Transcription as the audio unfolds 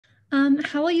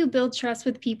How will you build trust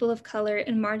with people of color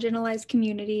in marginalized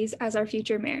communities as our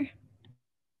future mayor?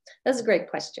 That's a great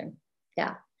question.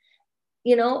 Yeah.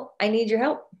 You know, I need your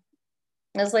help.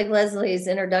 That's like Leslie's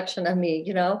introduction of me,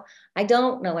 you know, I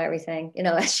don't know everything. You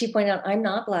know, as she pointed out, I'm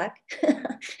not Black.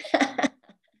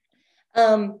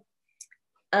 um,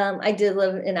 I did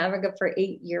live in Africa for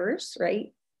 8 years,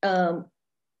 right?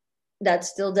 That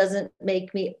still doesn't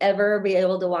make me ever be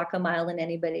able to walk a mile in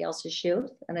anybody else's shoes.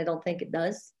 And I don't think it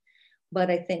does. But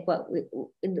I think what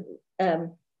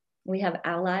we have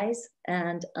allies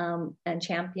and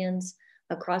champions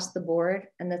across the board.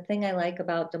 And the thing I like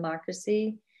about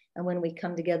democracy and when we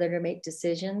come together to make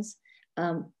decisions,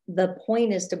 the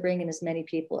point is to bring in as many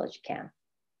people as you can,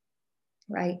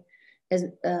 right?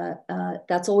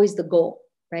 That's always the goal,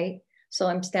 right? So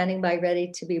I'm standing by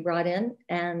ready to be brought in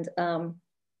and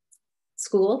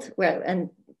schooled and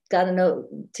got to know,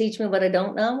 teach me what I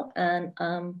don't know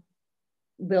and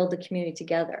build the community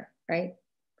together, right?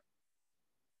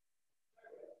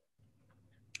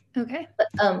 Okay.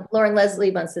 Lauren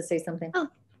Leslie wants to say something. Oh,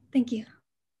 thank you.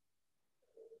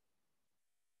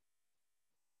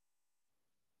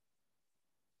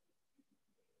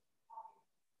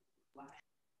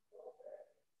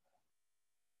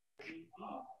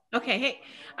 Okay, hey,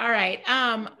 all right.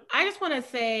 I just want to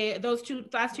say those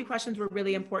last two questions were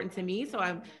really important to me. So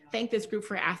I thank this group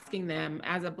for asking them.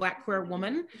 As a Black queer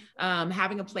woman,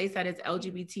 having a place that is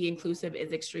LGBT inclusive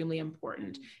is extremely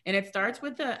important. And it starts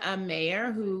with a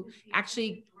mayor who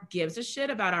actually gives a shit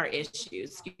about our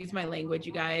issues. Excuse my language,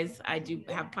 you guys. I do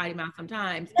have potty mouth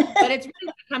sometimes, but it's really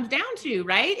what it comes down to,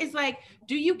 right? It's like,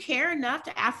 do you care enough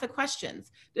to ask the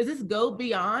questions? Does this go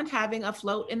beyond having a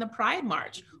float in the Pride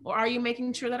March? Or are you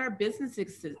making sure that our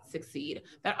businesses succeed,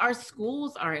 that our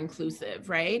schools are inclusive,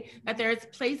 right? That there's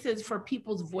places for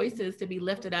people's voices to be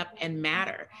lifted up and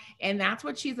matter. And that's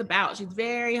what she's about. She's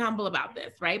very humble about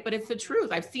this, right? But it's the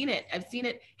truth. I've seen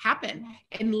it happen.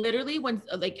 And literally when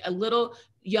like a little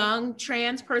young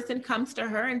trans person comes to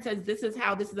her and says, this is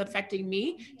how this is affecting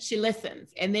me, she listens.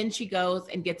 And then she goes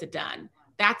and gets it done.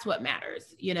 That's what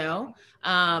matters, you know?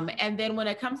 And then when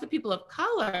it comes to people of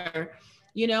color,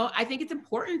 you know, I think it's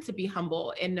important to be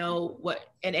humble and know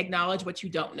and acknowledge what you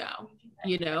don't know,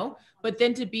 you know, but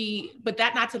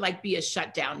that not to like be a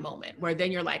shutdown moment where then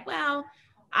you're like, well,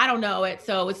 I don't know it.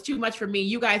 So it's too much for me.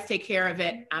 You guys take care of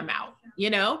it. I'm out, you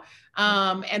know?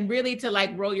 And really to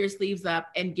like roll your sleeves up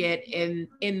and get in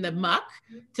the muck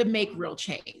to make real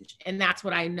change. And that's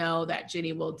what I know that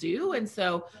Jeni will do. And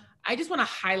so I just want to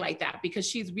highlight that because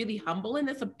she's really humble in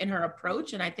her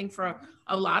approach. And I think for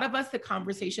a lot of us, the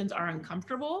conversations are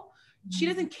uncomfortable. She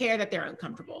doesn't care that they're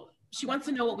uncomfortable. She wants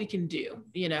to know what we can do,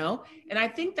 you know? And I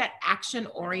think that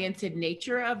action-oriented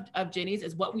nature of Jeni's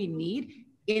is what we need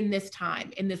in this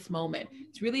time, in this moment.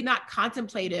 It's really not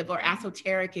contemplative or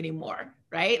esoteric anymore,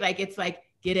 right? Like, it's like,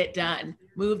 get it done,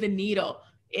 move the needle.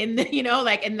 And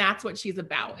that's what she's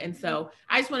about. And so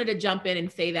I just wanted to jump in and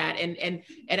say that. And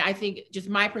I think just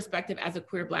my perspective as a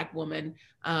queer Black woman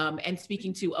and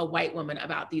speaking to a white woman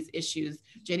about these issues,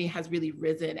 Jeni has really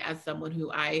risen as someone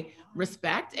who I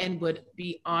respect and would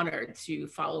be honored to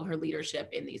follow her leadership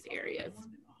in these areas.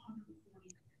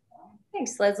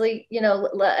 Thanks, Leslie. You know,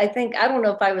 I don't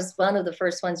know if I was one of the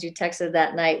first ones you texted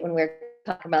that night when we were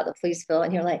talking about the police bill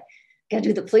and you're like, gotta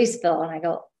do the police bill. And I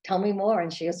go, tell me more.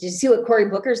 And she goes, did you see what Cory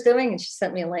Booker's doing? And she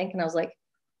sent me a link and I was like,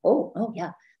 oh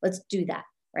yeah, let's do that,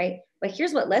 right? But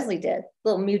here's what Leslie did,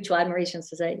 little mutual admiration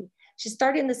society. She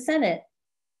started in the Senate,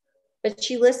 but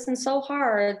she listened so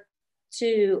hard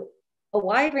to a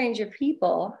wide range of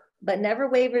people, but never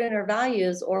wavered in her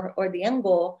values or the end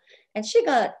goal. And she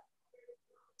got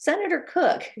Senator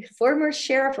Cook, former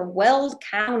sheriff of Wells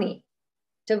County,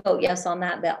 to vote yes on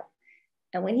that bill.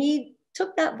 And when he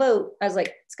took that vote, I was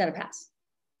like, it's gonna pass.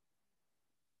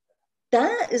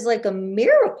 That is like a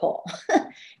miracle.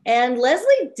 And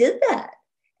Leslie did that.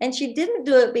 And she didn't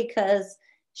do it because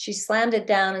she slammed it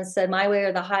down and said, my way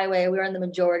or the highway, we're in the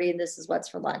majority and this is what's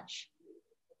for lunch.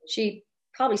 She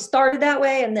probably started that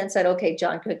way and then said, okay,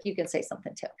 John Cook, you can say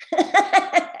something too.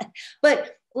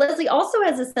 But Leslie also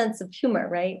has a sense of humor,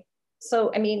 right?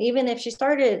 So, I mean, even if she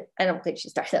started, I don't think she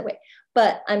started that way,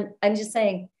 but I'm just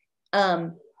saying,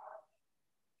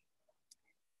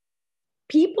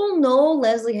 people know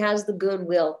Leslie has the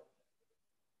goodwill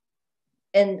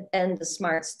and the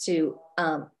smarts to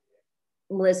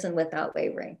listen without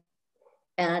wavering.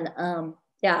 And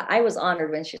yeah, I was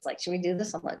honored when she's like, should we do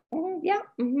this? I'm like, yeah.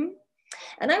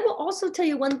 And I will also tell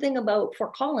you one thing about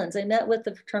Fort Collins. I met with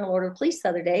the Fraternal Order of Police the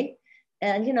other day.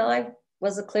 And, you know, I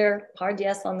was a clear hard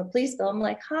yes on the police bill. I'm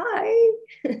like, hi.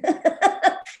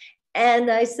 And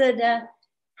I said,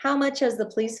 how much has the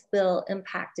police bill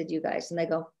impacted you guys? And they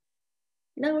go,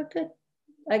 no, we're good.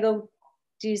 I go,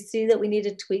 do you see that we need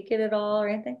to tweak it at all or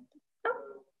anything? No.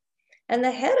 And the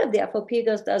head of the FOP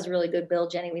goes, that was a really good bill,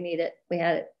 Jeni. We need it. We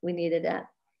had it. We needed that.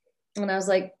 And I was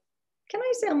like, can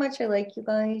I say how much I like you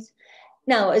guys?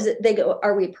 Now, is it, they go,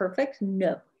 are we perfect?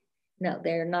 No,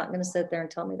 they're not going to sit there and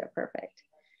tell me they're perfect.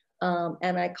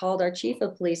 And I called our chief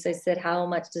of police. I said, how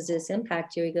much does this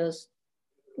impact you? He goes,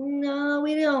 no,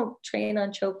 we don't train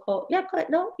on chokehold. Yeah,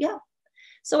 no, yeah.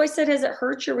 So I said, has it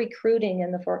hurt your recruiting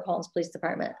in the Fort Collins Police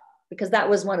Department? Because that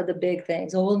was one of the big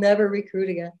things. Oh, we'll never recruit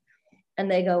again.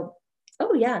 And they go,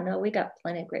 oh yeah, no, we got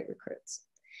plenty of great recruits.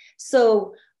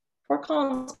 So Fort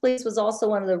Collins Police was also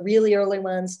one of the really early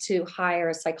ones to hire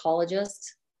a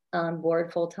psychologist on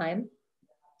board full time.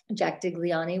 Jack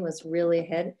Digliani was really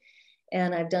ahead.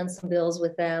 And I've done some bills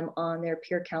with them on their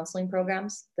peer counseling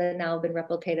programs that now have been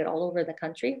replicated all over the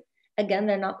country. Again,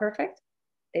 they're not perfect.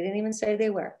 They didn't even say they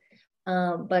were.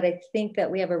 But I think that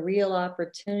we have a real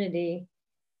opportunity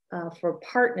for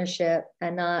partnership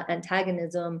and not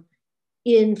antagonism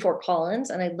in Fort Collins.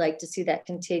 And I'd like to see that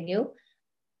continue.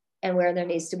 And where there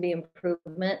needs to be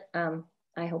improvement,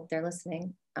 I hope they're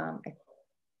listening. I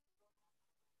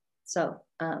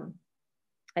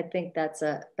think that's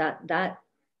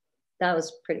that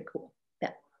was pretty cool.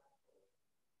 Yeah.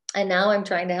 And now I'm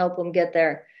trying to help them get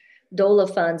their DOLA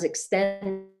funds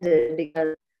extended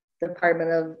because the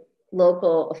Department of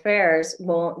Local Affairs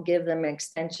won't give them an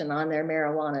extension on their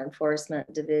marijuana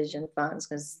enforcement division funds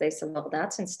because they said, well,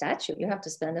 that's in statute. You have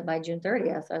to spend it by June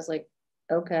 30th. I was like,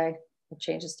 okay, we'll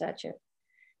change the statute.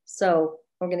 So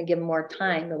we're going to give them more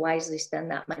time to wisely spend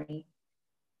that money.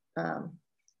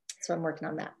 So I'm working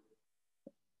on that.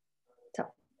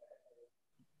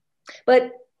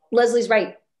 But Leslie's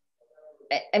right.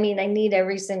 I mean, I need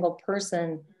every single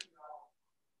person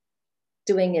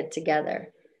doing it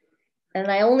together.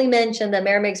 And I only mentioned that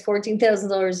Mayor makes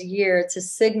 $14,000 a year to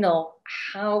signal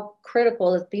how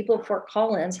critical the people of Fort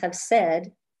Collins have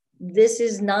said, this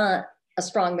is not a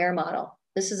strong mayor model.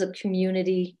 This is a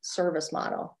community service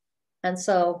model. And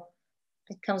so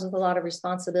it comes with a lot of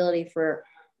responsibility for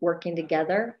working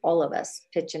together, all of us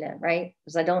pitching in, right?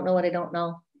 Because I don't know what I don't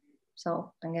know.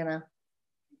 So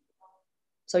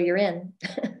so you're in.